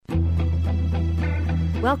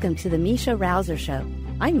Welcome to the Misha Rouser Show.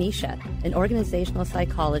 I'm Misha, an organizational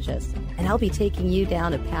psychologist, and I'll be taking you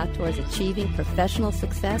down a path towards achieving professional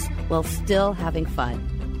success while still having fun.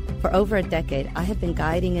 For over a decade, I have been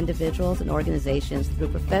guiding individuals and organizations through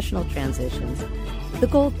professional transitions. The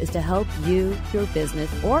goal is to help you, your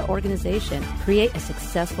business, or organization create a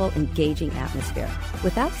successful, engaging atmosphere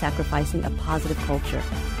without sacrificing a positive culture.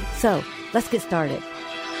 So, let's get started.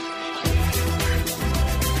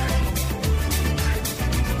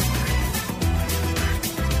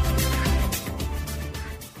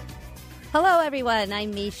 Hello, everyone.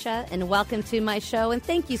 I'm Misha, and welcome to my show, and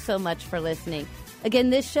thank you so much for listening. Again,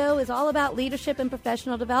 this show is all about leadership and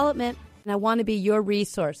professional development, and I want to be your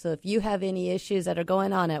resource. So if you have any issues that are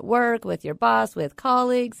going on at work, with your boss, with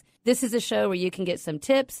colleagues, this is a show where you can get some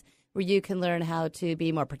tips, where you can learn how to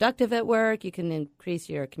be more productive at work, you can increase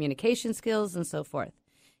your communication skills, and so forth.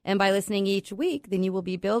 And by listening each week, then you will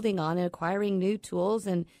be building on and acquiring new tools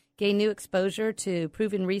and gain new exposure to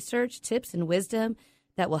proven research, tips, and wisdom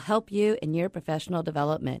that will help you in your professional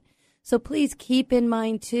development. So please keep in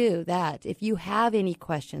mind, too, that if you have any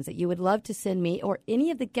questions that you would love to send me or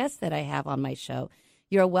any of the guests that I have on my show,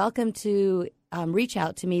 you're welcome to reach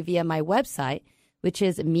out to me via my website, which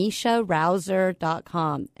is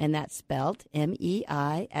MishaRouser.com, and that's spelled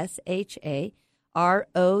MishaRouser.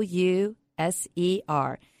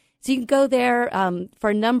 So you can go there for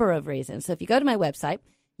a number of reasons. So if you go to my website,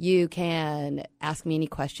 you can ask me any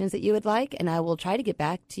questions that you would like, and I will try to get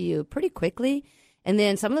back to you pretty quickly. And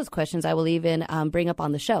then some of those questions I will even bring up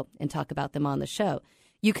on the show and talk about them on the show.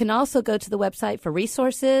 You can also go to the website for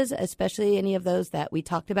resources, especially any of those that we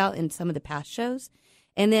talked about in some of the past shows.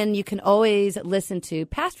 And then you can always listen to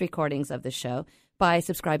past recordings of the show by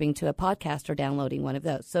subscribing to a podcast or downloading one of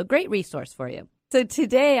those. So great resource for you. So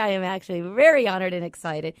today I am actually very honored and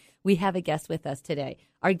excited. We have a guest with us today.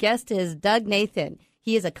 Our guest is Doug Nathan.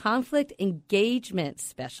 He is a conflict engagement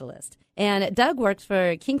specialist. And Doug works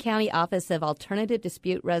for King County Office of Alternative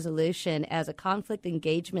Dispute Resolution as a conflict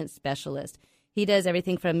engagement specialist. He does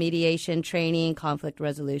everything from mediation, training, conflict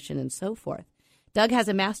resolution, and so forth. Doug has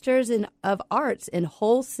a master's of arts in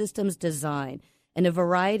whole systems design and a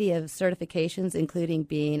variety of certifications, including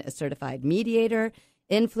being a certified mediator,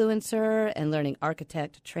 influencer, and learning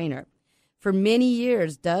architect trainer. For many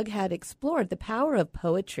years, Doug had explored the power of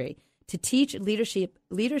poetry to teach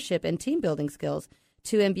leadership and team building skills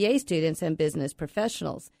to MBA students and business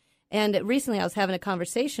professionals. And recently I was having a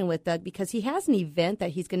conversation with Doug because he has an event that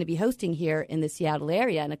he's going to be hosting here in the Seattle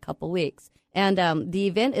area in a couple weeks. And the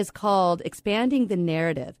event is called Expanding the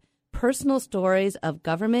Narrative, Personal Stories of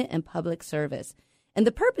Government and Public Service. And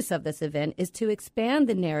the purpose of this event is to expand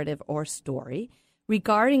the narrative or story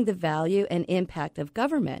regarding the value and impact of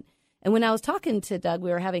government. And when I was talking to Doug, we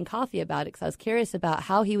were having coffee about it because I was curious about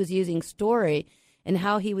how he was using story and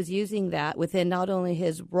how he was using that within not only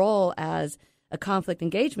his role as a conflict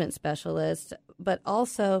engagement specialist, but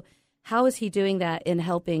also how is he doing that in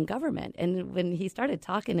helping government. And when he started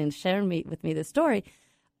talking and sharing with me the story,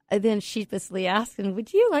 I then sheepishly asked him,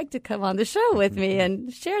 would you like to come on the show with me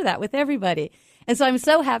and share that with everybody? And so I'm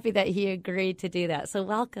so happy that he agreed to do that. So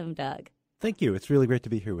welcome, Doug. Thank you. It's really great to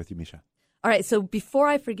be here with you, Misha. All right. So before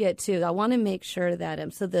I forget, too, I want to make sure that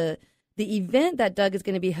the event that Doug is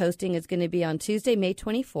going to be hosting is going to be on Tuesday, May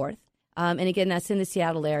 24th. And again, that's in the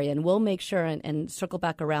Seattle area. And we'll make sure and circle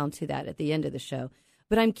back around to that at the end of the show.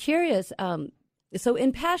 But I'm curious. So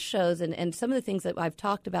in past shows and some of the things that I've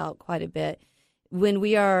talked about quite a bit, when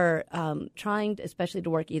we are trying, especially to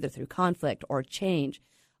work either through conflict or change,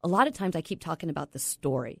 a lot of times I keep talking about the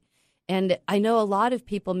story. And I know a lot of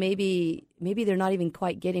people, maybe they're not even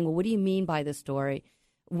quite getting, well, what do you mean by the story?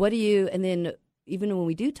 And then even when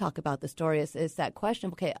we do talk about the story, it's that question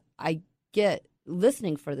of, okay, I get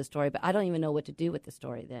listening for the story, but I don't even know what to do with the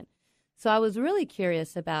story then. So I was really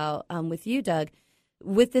curious about, with you, Doug,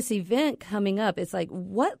 with this event coming up, it's like,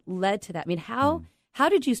 what led to that? I mean, how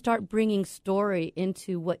did you start bringing story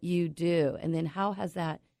into what you do? And then how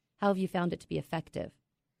have you found it to be effective?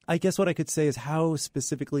 I guess what I could say is how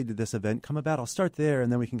specifically did this event come about? I'll start there,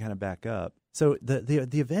 and then we can kind of back up. So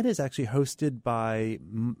the event is actually hosted by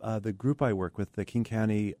the group I work with, the King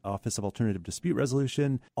County Office of Alternative Dispute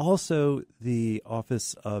Resolution, also the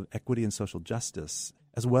Office of Equity and Social Justice,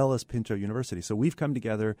 as well as Pinto University. So we've come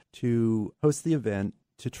together to host the event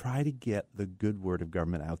to try to get the good word of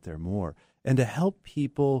government out there more and to help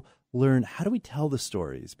people learn how do we tell the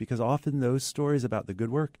stories, because often those stories about the good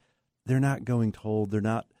work, they're not going told, they're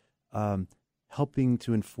not helping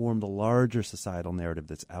to inform the larger societal narrative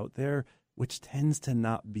that's out there, which tends to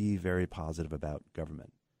not be very positive about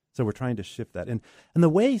government. So we're trying to shift that. And the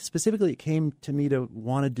way specifically it came to me to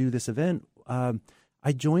want to do this event,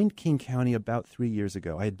 I joined King County about 3 years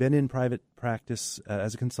ago. I had been in private practice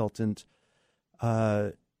as a consultant,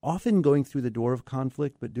 often going through the door of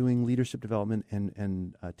conflict, but doing leadership development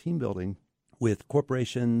and team building with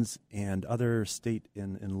corporations and other state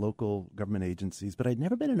and local government agencies. But I'd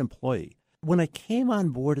never been an employee. When I came on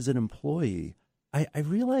board as an employee, I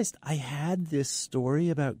realized I had this story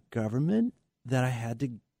about government that I had to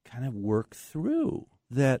kind of work through.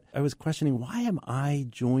 That I was questioning, why am I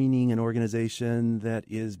joining an organization that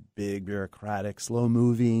is big, bureaucratic,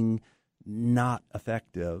 slow-moving, not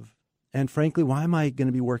effective? And frankly, why am I going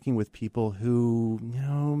to be working with people who,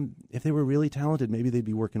 if they were really talented, maybe they'd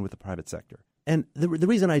be working with the private sector? And the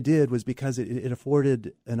reason I did was because it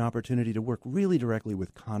afforded an opportunity to work really directly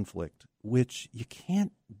with conflict, which you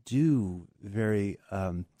can't do very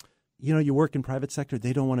you work in private sector,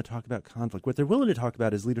 they don't want to talk about conflict. What they're willing to talk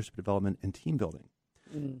about is leadership development and team building.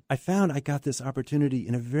 I found I got this opportunity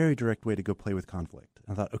in a very direct way to go play with conflict.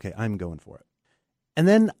 I thought, okay, I'm going for it. And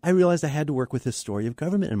then I realized I had to work with this story of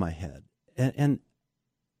government in my head. And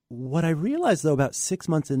what I realized, though, about 6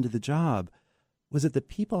 months into the job was that the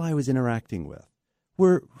people I was interacting with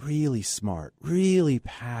were really smart, really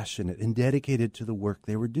passionate, and dedicated to the work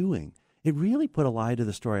they were doing. It really put a lie to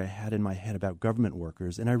the story I had in my head about government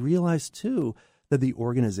workers. And I realized, too, that the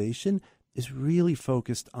organization is really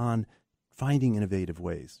focused on finding innovative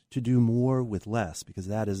ways to do more with less, because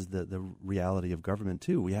that is the reality of government,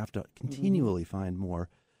 too. We have to continually find more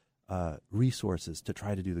resources to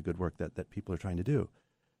try to do the good work that people are trying to do.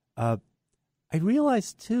 I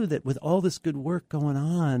realized, too, that with all this good work going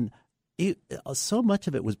on, so much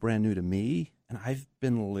of it was brand new to me, and I've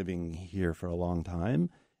been living here for a long time.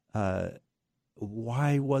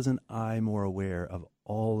 Why wasn't I more aware of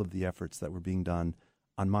all of the efforts that were being done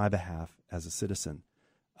on my behalf as a citizen?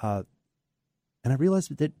 And I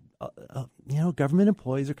realized that, government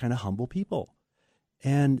employees are kind of humble people,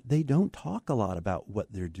 and they don't talk a lot about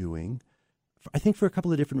what they're doing. I think for a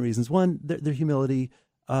couple of different reasons. One, their humility.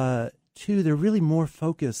 Two, they're really more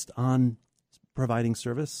focused on providing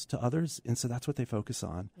service to others, and so that's what they focus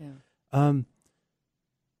on. Yeah.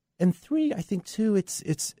 And three, I think too,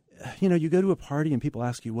 it's you go to a party and people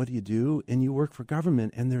ask you, what do you do? And you work for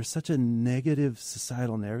government, and there's such a negative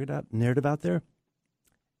societal narrative out there.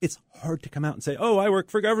 It's hard to come out and say, oh, I work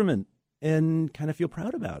for government, and kind of feel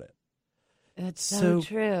proud about it. That's so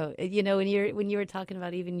true. When you were talking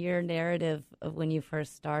about even your narrative of when you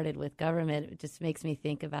first started with government, it just makes me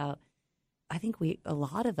think about, I think a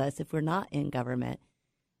lot of us, if we're not in government,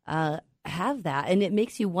 have that. And it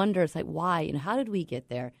makes you wonder, it's like, why? And how did we get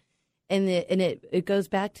there? And it goes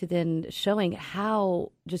back to then showing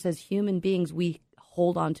how, just as human beings, we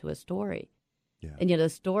hold on to a story. Yeah. And the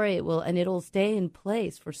story it'll stay in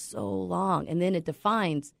place for so long, and then it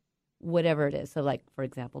defines whatever it is. So, like, for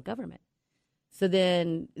example, government. So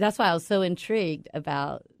then that's why I was so intrigued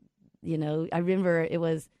about, I remember it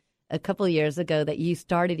was a couple of years ago that you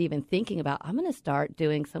started even thinking about, I'm going to start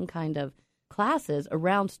doing some kind of classes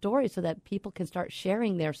around stories so that people can start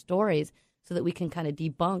sharing their stories, so that we can kind of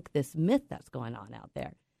debunk this myth that's going on out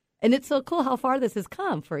there. And it's so cool how far this has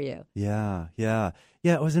come for you. Yeah.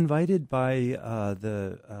 I was invited by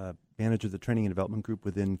the manager of the training and development group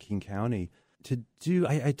within King County to do,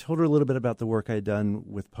 I told her a little bit about the work I had done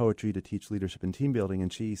with poetry to teach leadership and team building.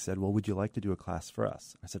 And she said, well, would you like to do a class for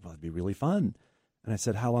us? I said, well, it'd be really fun. And I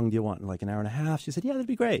said, how long do you want? Like an hour and a half? She said, yeah, that'd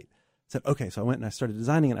be great. I said, okay. So I went and I started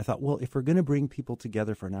designing it. And I thought, well, if we're going to bring people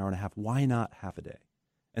together for an hour and a half, why not half a day?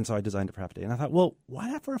 And so I designed it for half a day. And I thought, well,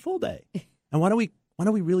 why not for a full day? And why don't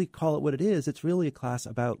we really call it what it is? It's really a class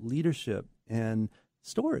about leadership and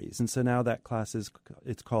stories. And so now that class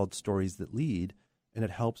it's called Stories That Lead, and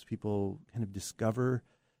it helps people kind of discover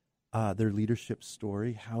their leadership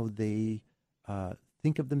story, how they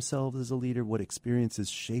think of themselves as a leader, what experiences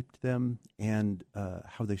shaped them, and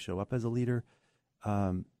how they show up as a leader,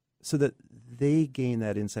 so that they gain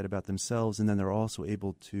that insight about themselves, and then they're also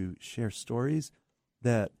able to share stories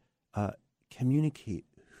that communicate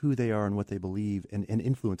who they are and what they believe, and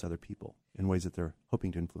influence other people in ways that they're hoping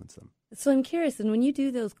to influence them. So I'm curious, and when you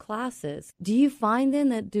do those classes, do you find then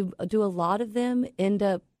that do a lot of them end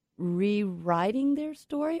up rewriting their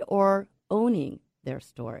story or owning their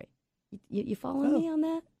story? You following me on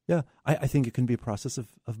that? Yeah, I think it can be a process of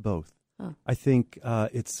both. Huh. I think I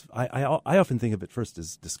often think of it first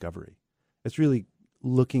as discovery. It's really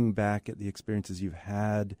looking back at the experiences you've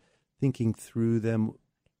had, thinking through them,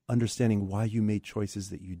 understanding why you made choices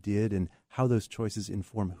that you did and how those choices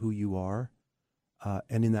inform who you are.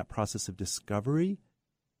 And in that process of discovery,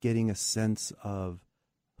 getting a sense of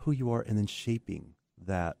who you are and then shaping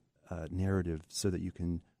that narrative so that you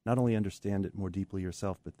can not only understand it more deeply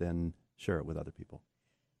yourself, but then share it with other people.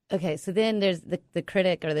 Okay, so then there's the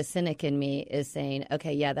critic or the cynic in me is saying,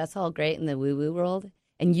 okay, yeah, that's all great in the woo-woo world.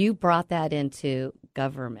 And you brought that into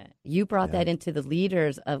government. You brought that into the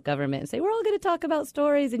leaders of government and say, we're all going to talk about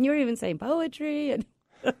stories. And you're even saying poetry. And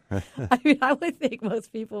I mean, I would think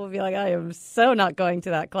most people would be like, I am so not going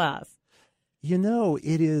to that class.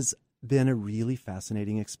 It has been a really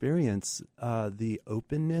fascinating experience. The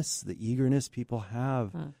openness, the eagerness people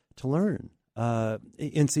have to learn.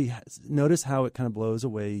 And see, notice how it kind of blows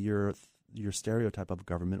away your stereotype of a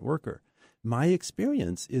government worker. My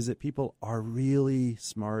experience is that people are really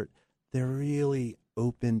smart. They're really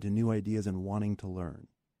open to new ideas and wanting to learn.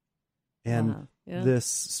 And this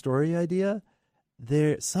story idea,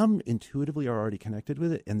 some intuitively are already connected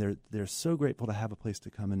with it, and they're so grateful to have a place to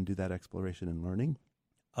come and do that exploration and learning.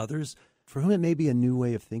 Others, for whom it may be a new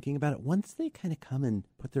way of thinking about it, once they kind of come and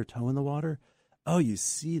put their toe in the water, you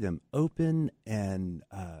see them open and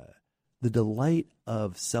the delight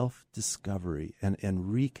of self-discovery and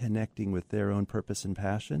reconnecting with their own purpose and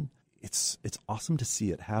passion. It's awesome to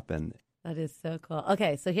see it happen. That is so cool.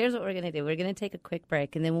 Okay, so here's what we're going to do. We're going to take a quick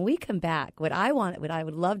break, and then when we come back, what I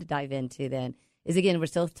would love to dive into then is, again, we're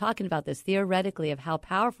still talking about this theoretically of how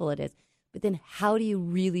powerful it is, but then how do you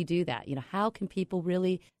really do that? How can people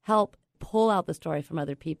really help pull out the story from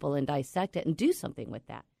other people and dissect it and do something with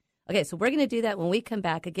that? Okay, so we're going to do that when we come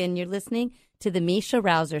back. Again, you're listening to the Misha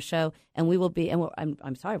Rouser Show, and we will be, and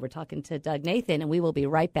I'm sorry, we're talking to Doug Nathan, and we will be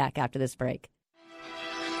right back after this break.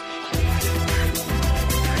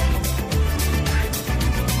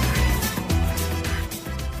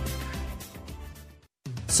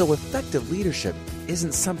 So effective leadership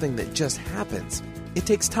isn't something that just happens. It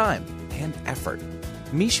takes time and effort.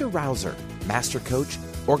 Misha Rouser, master coach,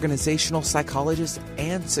 organizational psychologist,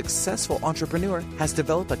 and successful entrepreneur, has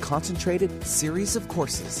developed a concentrated series of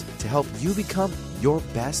courses to help you become your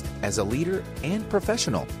best as a leader and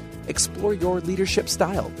professional. Explore your leadership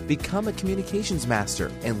style, become a communications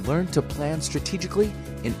master, and learn to plan strategically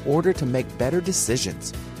in order to make better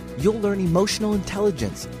decisions. You'll learn emotional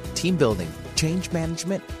intelligence, team building, change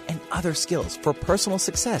management, and other skills for personal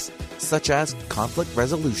success, such as conflict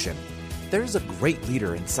resolution. There's a great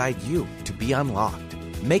leader inside you to be unlocked.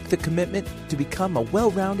 Make the commitment to become a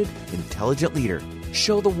well-rounded, intelligent leader.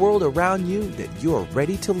 Show the world around you that you are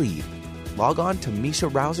ready to lead. Log on to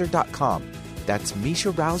MishaRouser.com. That's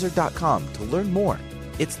MishaRouser.com to learn more.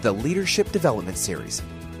 It's the Leadership Development Series.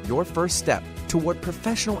 Your first step toward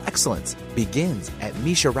professional excellence begins at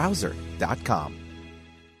MishaRouser.com.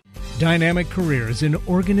 Dynamic careers in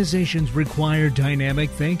organizations require dynamic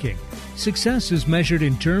thinking. Success is measured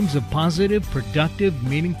in terms of positive, productive,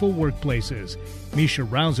 meaningful workplaces. Misha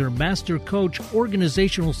Rouser, master coach,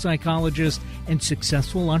 organizational psychologist, and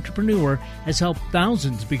successful entrepreneur, has helped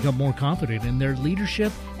thousands become more confident in their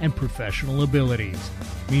leadership and professional abilities.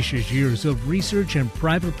 Misha's years of research and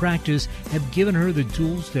private practice have given her the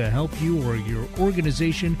tools to help you or your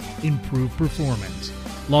organization improve performance.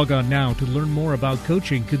 Log on now to learn more about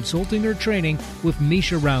coaching, consulting, or training with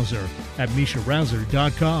Misha Rouser at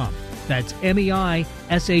MishaRouser.com. That's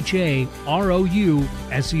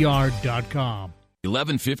MishaRouser.com.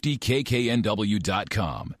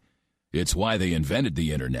 1150kknw.com. It's why they invented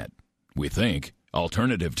the Internet. We think.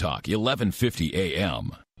 Alternative Talk, 1150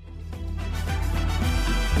 AM.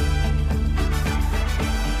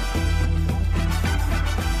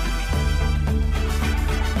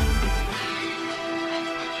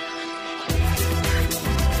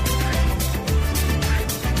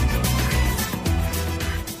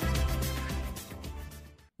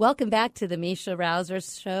 Welcome back to the Misha Rouser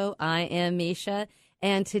Show. I am Misha,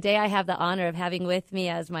 and today I have the honor of having with me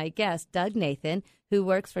as my guest Doug Nathan, who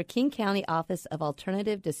works for King County Office of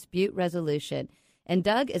Alternative Dispute Resolution. And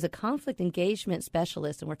Doug is a conflict engagement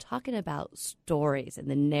specialist, and we're talking about stories and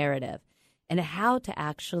the narrative and how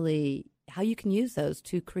you can use those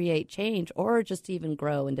to create change or just even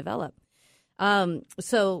grow and develop.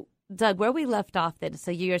 So, Doug, where we left off then, so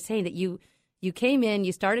you're saying that you came in,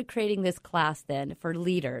 you started creating this class then for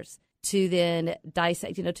leaders to then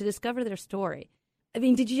dissect, to discover their story. I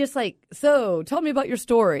mean, did you just so tell me about your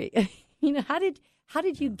story? How did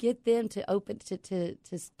you get them to open to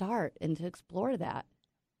start and to explore that?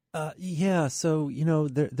 So,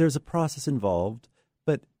 there's a process involved,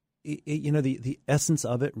 but the essence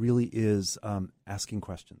of it really is asking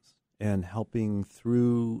questions and helping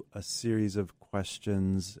through a series of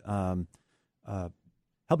questions,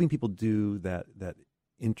 helping people do that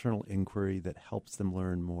internal inquiry that helps them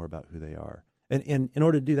learn more about who they are. And in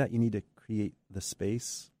order to do that, you need to create the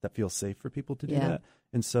space that feels safe for people to do that.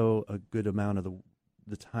 And so a good amount of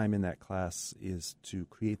the time in that class is to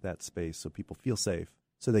create that space so people feel safe,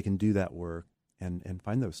 so they can do that work and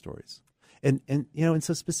find those stories. And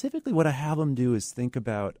so specifically what I have them do is think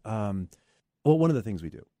about, one of the things we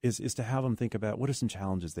do is to have them think about what are some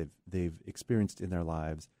challenges they've experienced in their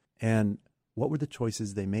lives, and what were the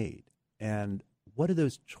choices they made, and what do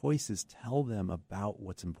those choices tell them about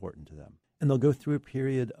what's important to them. And they'll go through a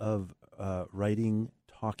period of writing,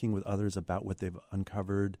 talking with others about what they've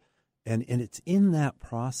uncovered, and it's in that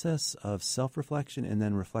process of self-reflection and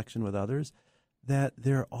then reflection with others that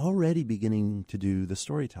they're already beginning to do the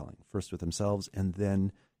storytelling, first with themselves and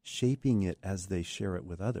then shaping it as they share it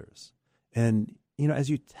with others. And, as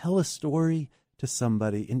you tell a story to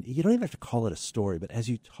somebody, and you don't even have to call it a story, but as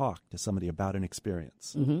you talk to somebody about an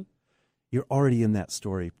experience, you're already in that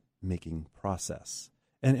story-making process.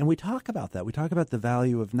 And we talk about that. We talk about the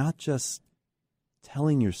value of not just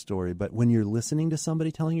telling your story, but when you're listening to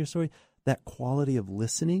somebody telling your story, that quality of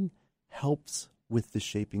listening helps with the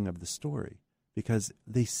shaping of the story, because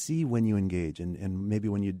they see when you engage and maybe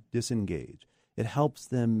when you disengage. It helps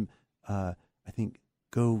them, I think,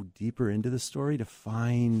 go deeper into the story to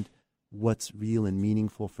find what's real and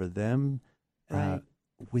meaningful for them, right.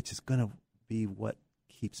 Which is going to be what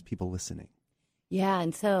keeps people listening. Yeah,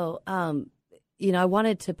 and so, I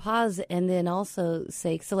wanted to pause and then also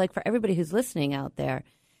say, so like for everybody who's listening out there,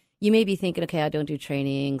 you may be thinking, okay, I don't do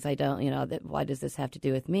trainings. I don't, why does this have to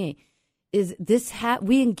do with me? Is this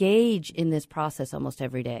we engage in this process almost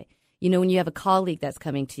every day. When you have a colleague that's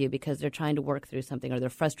coming to you because they're trying to work through something or they're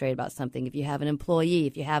frustrated about something, if you have an employee,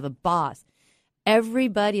 if you have a boss,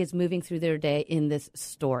 everybody is moving through their day in this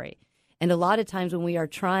story. And a lot of times when we are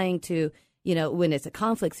trying to, when it's a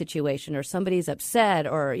conflict situation or somebody's upset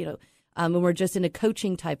or, when we're just in a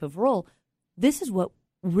coaching type of role, this is what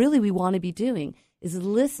really we want to be doing, is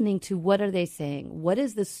listening to what are they saying? What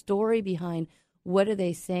is the story behind what are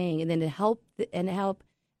they saying? And then to help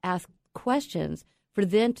ask questions for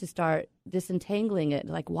them to start disentangling it.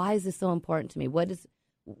 Like, why is this so important to me? What is,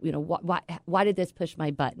 why did this push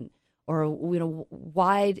my button? Or,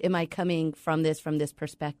 why am I coming from this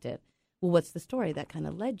perspective? Well, what's the story that kind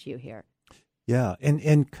of led you here? Yeah,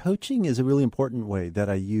 and coaching is a really important way that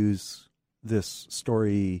I use this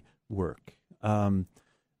story work,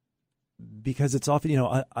 because it's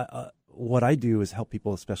often, what I do is help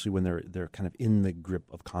people, especially when they're kind of in the grip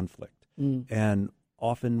of conflict. And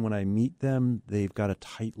often when I meet them, they've got a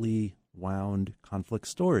tightly wound conflict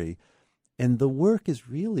story, and the work is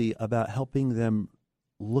really about helping them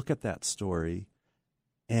look at that story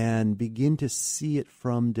and begin to see it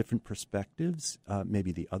from different perspectives,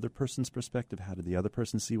 maybe the other person's perspective. How did the other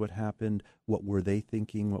person see what happened? What were they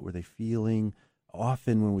thinking? What were they feeling?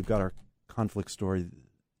 Often when we've got our conflict story,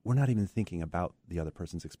 we're not even thinking about the other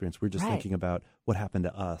person's experience. We're just thinking about what happened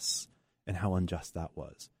to us and how unjust that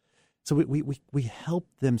was. So we help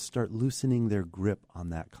them start loosening their grip on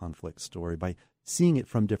that conflict story by seeing it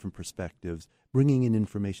from different perspectives, bringing in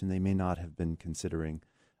information they may not have been considering.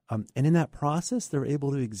 And in that process, they're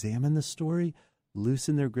able to examine the story,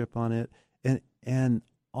 loosen their grip on it, and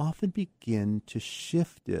often begin to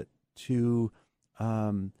shift it to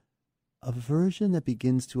a version that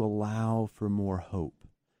begins to allow for more hope.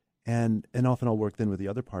 And often I'll work then with the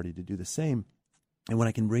other party to do the same. And when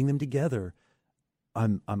I can bring them together,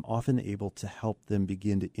 I'm often able to help them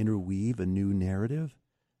begin to interweave a new narrative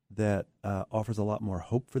that offers a lot more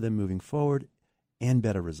hope for them moving forward and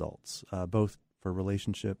better results, both for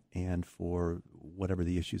relationship and for whatever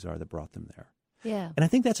the issues are that brought them there. Yeah. And I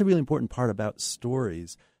think that's a really important part about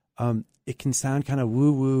stories. It can sound kind of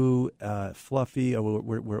woo-woo, fluffy.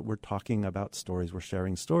 We're talking about stories. We're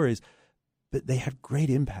sharing stories. But they have great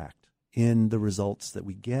impact in the results that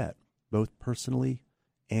we get, both personally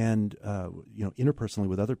and interpersonally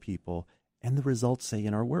with other people, and the results, say,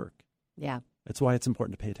 in our work. Yeah. That's why it's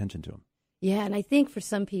important to pay attention to them. Yeah, and I think for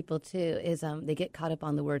some people, too, is they get caught up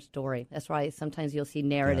on the word story. That's why sometimes you'll see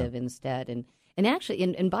narrative instead. And actually,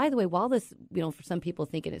 and by the way, while this, for some people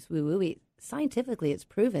thinking it's woo-woo, scientifically it's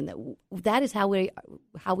proven that is how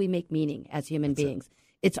we make meaning as human beings.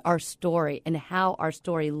 It's our story and how our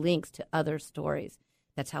story links to other stories.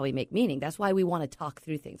 That's how we make meaning. That's why we want to talk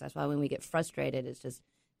through things. That's why when we get frustrated, it's just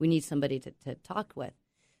we need somebody to talk with.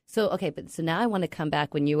 So, okay, so now I want to come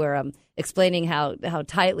back when you were explaining how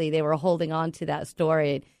tightly they were holding on to that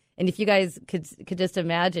story. And if you guys could just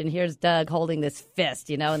imagine, here's Doug holding this fist,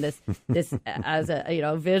 and this as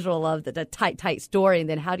a visual of the tight story. And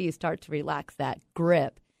then how do you start to relax that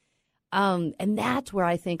grip? And that's where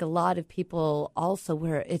I think a lot of people also,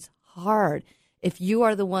 where it's hard. If you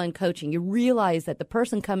are the one coaching, you realize that the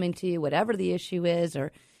person coming to you, whatever the issue is,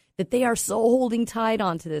 or that they are so holding tight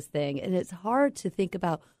onto this thing. And it's hard to think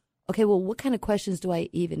about, okay, well, what kind of questions do I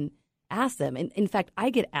even ask them. And in fact, I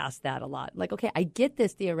get asked that a lot. Like, okay, I get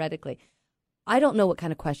this theoretically. I don't know what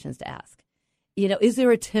kind of questions to ask. Is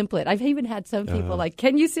there a template? I've even had some people like,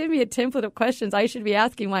 can you send me a template of questions I should be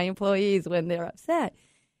asking my employees when they're upset?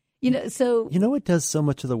 So. What does so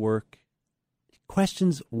much of the work?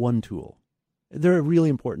 Questions, one tool. They're a really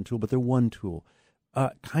important tool, but they're one tool.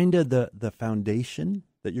 Kind of the foundation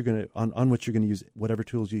that you're going to, on which you're going to use whatever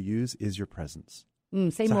tools you use is your presence.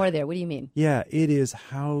 Say more there. What do you mean? Yeah, it is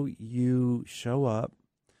how you show up,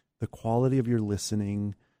 the quality of your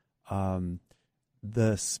listening,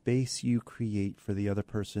 the space you create for the other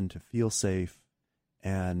person to feel safe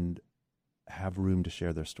and have room to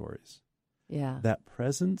share their stories. Yeah. That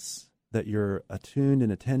presence, that you're attuned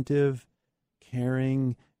and attentive,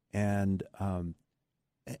 caring, and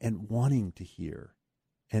wanting to hear,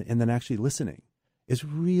 and then actually listening is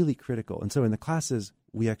really critical. And so in the classes,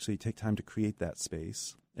 we actually take time to create that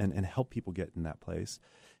space and help people get in that place.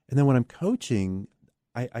 And then when I'm coaching,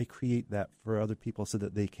 I create that for other people so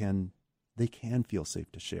that they can feel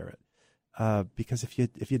safe to share it. Because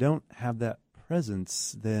if you don't have that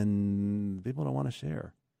presence, then people don't want to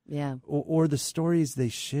share. Yeah. Or the stories they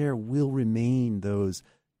share will remain those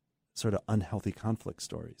sort of unhealthy conflict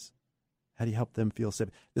stories. How do you help them feel safe?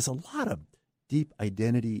 There's a lot of deep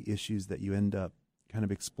identity issues that you end up kind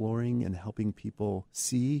of exploring and helping people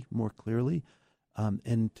see more clearly.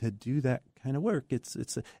 And to do that kind of work, it's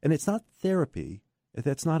not therapy.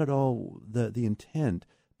 That's not at all the intent,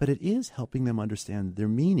 but it is helping them understand their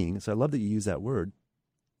meaning. So I love that you use that word,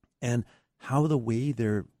 and how the way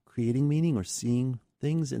they're creating meaning or seeing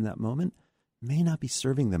things in that moment may not be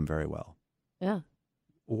serving them very well. Yeah.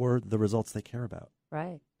 Or the results they care about.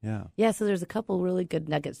 Right. Yeah. Yeah, so there's a couple really good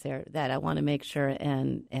nuggets there that I want to make sure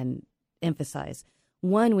and emphasize.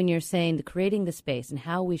 One, when you're saying creating the space and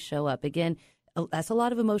how we show up, again, that's a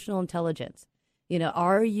lot of emotional intelligence.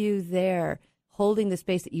 Are you there holding the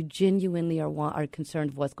space that you genuinely are concerned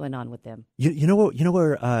of what's going on with them? You know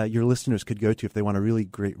where your listeners could go to if they want a really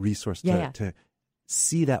great resource to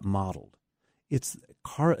see that modeled. It's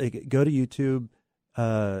go to YouTube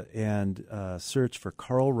and search for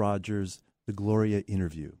Carl Rogers, The Gloria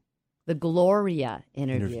Interview. The Gloria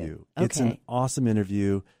Interview. Okay. It's an awesome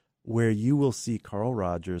interview where you will see Carl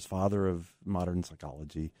Rogers, father of modern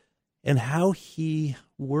psychology, and how he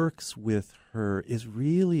works with her is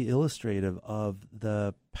really illustrative of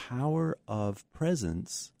the power of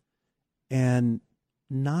presence and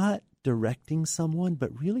not directing someone,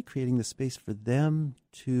 but really creating the space for them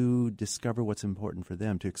to discover what's important for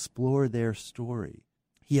them, to explore their story.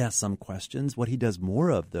 He has some questions. What he does more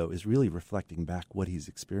of, though, is really reflecting back what he's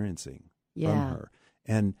experiencing from her.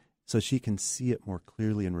 And so she can see it more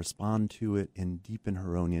clearly and respond to it and deepen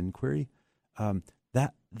her own inquiry.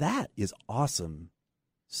 That is awesome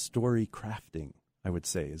story crafting, I would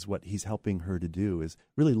say, is what he's helping her to do, is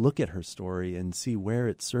really look at her story and see where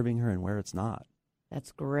it's serving her and where it's not.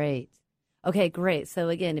 That's great. Okay, great. So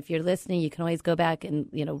again, if you're listening, you can always go back and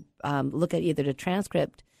look at either the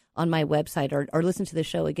transcript on my website or listen to the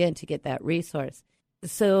show again to get that resource.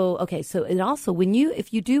 So and also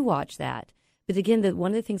if you do watch that, but again,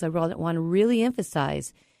 one of the things I want to really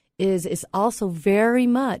emphasize is also very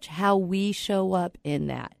much how we show up in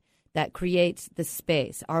that creates the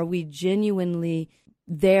space. Are we genuinely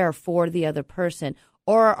there for the other person?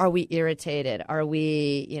 Or are we irritated? Are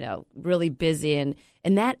we, really busy? And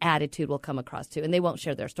that attitude will come across too. And they won't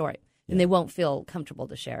share their story. And they won't feel comfortable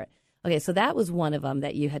to share it. Okay, so that was one of them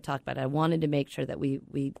that you had talked about. I wanted to make sure that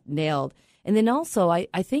we nailed. And then also, I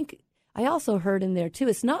think I also heard in there too,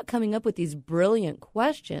 it's not coming up with these brilliant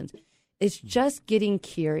questions. It's just getting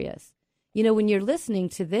curious. When you're listening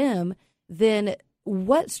to them, then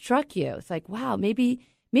what struck you? It's like, wow, maybe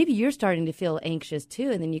you're starting to feel anxious too.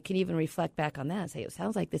 And then you can even reflect back on that and say, it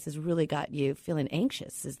sounds like this has really got you feeling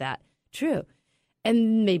anxious. Is that true?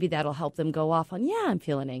 And maybe that'll help them go off on, I'm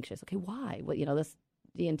feeling anxious. Okay, why? Well, let's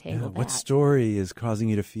de-entangle that. What story is causing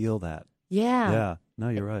you to feel that? Yeah. Yeah, no,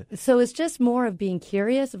 you're right. So it's just more of being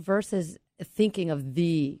curious versus thinking of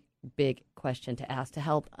the big question to ask to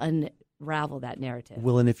help unravel that narrative.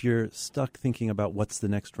 Well, and if you're stuck thinking about what's the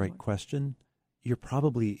next right question, you're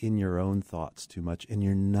probably in your own thoughts too much, and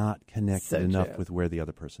you're not connected enough with where the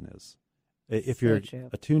other person is. If you're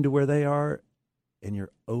attuned to where they are and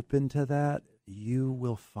you're open to that, you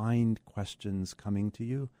will find questions coming to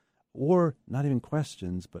you, or not even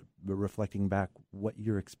questions, but reflecting back what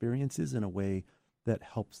your experience is in a way that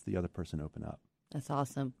helps the other person open up. That's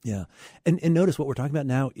awesome. Yeah. And notice what we're talking about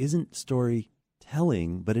now isn't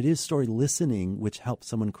storytelling, but it is story listening, which helps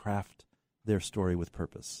someone craft their story with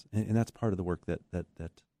purpose. And that's part of the work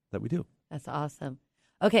that we do. That's awesome.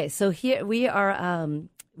 Okay, so here we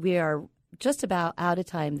are just about out of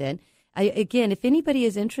time then. Again, if anybody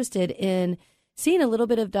is interested in seeing a little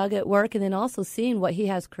bit of Doug at work and then also seeing what he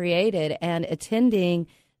has created and attending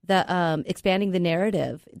the Expanding the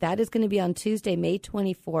Narrative, that is going to be on Tuesday, May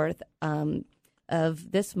 24th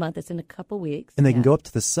of this month. It's in a couple weeks. And they can go up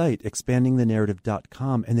to the site,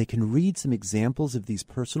 expandingthenarrative.com, and they can read some examples of these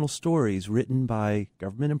personal stories written by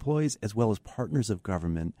government employees as well as partners of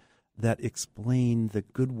government that explain the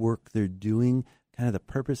good work they're doing, kind of the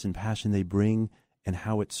purpose and passion they bring, and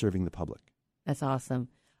how it's serving the public. That's awesome.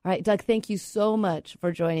 All right, Doug, thank you so much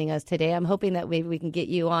for joining us today. I'm hoping that maybe we can get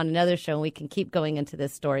you on another show and we can keep going into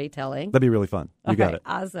this storytelling. That'd be really fun. You got it.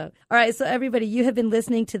 Awesome. All right, so everybody, you have been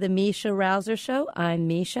listening to the Misha Rouser Show. I'm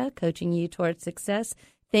Misha, coaching you towards success.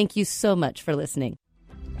 Thank you so much for listening.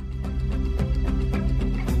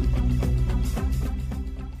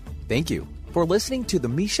 Thank you for listening to the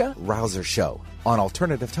Misha Rouser Show on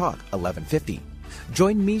Alternative Talk 1150.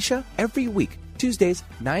 Join Misha every week, Tuesdays,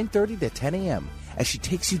 9:30 to 10 a.m., as she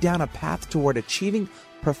takes you down a path toward achieving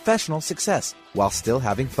professional success while still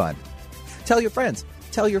having fun. Tell your friends,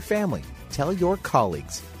 tell your family, tell your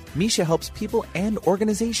colleagues. Misha helps people and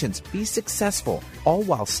organizations be successful, all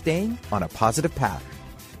while staying on a positive path.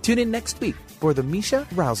 Tune in next week for the Misha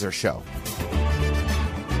Rouser Show.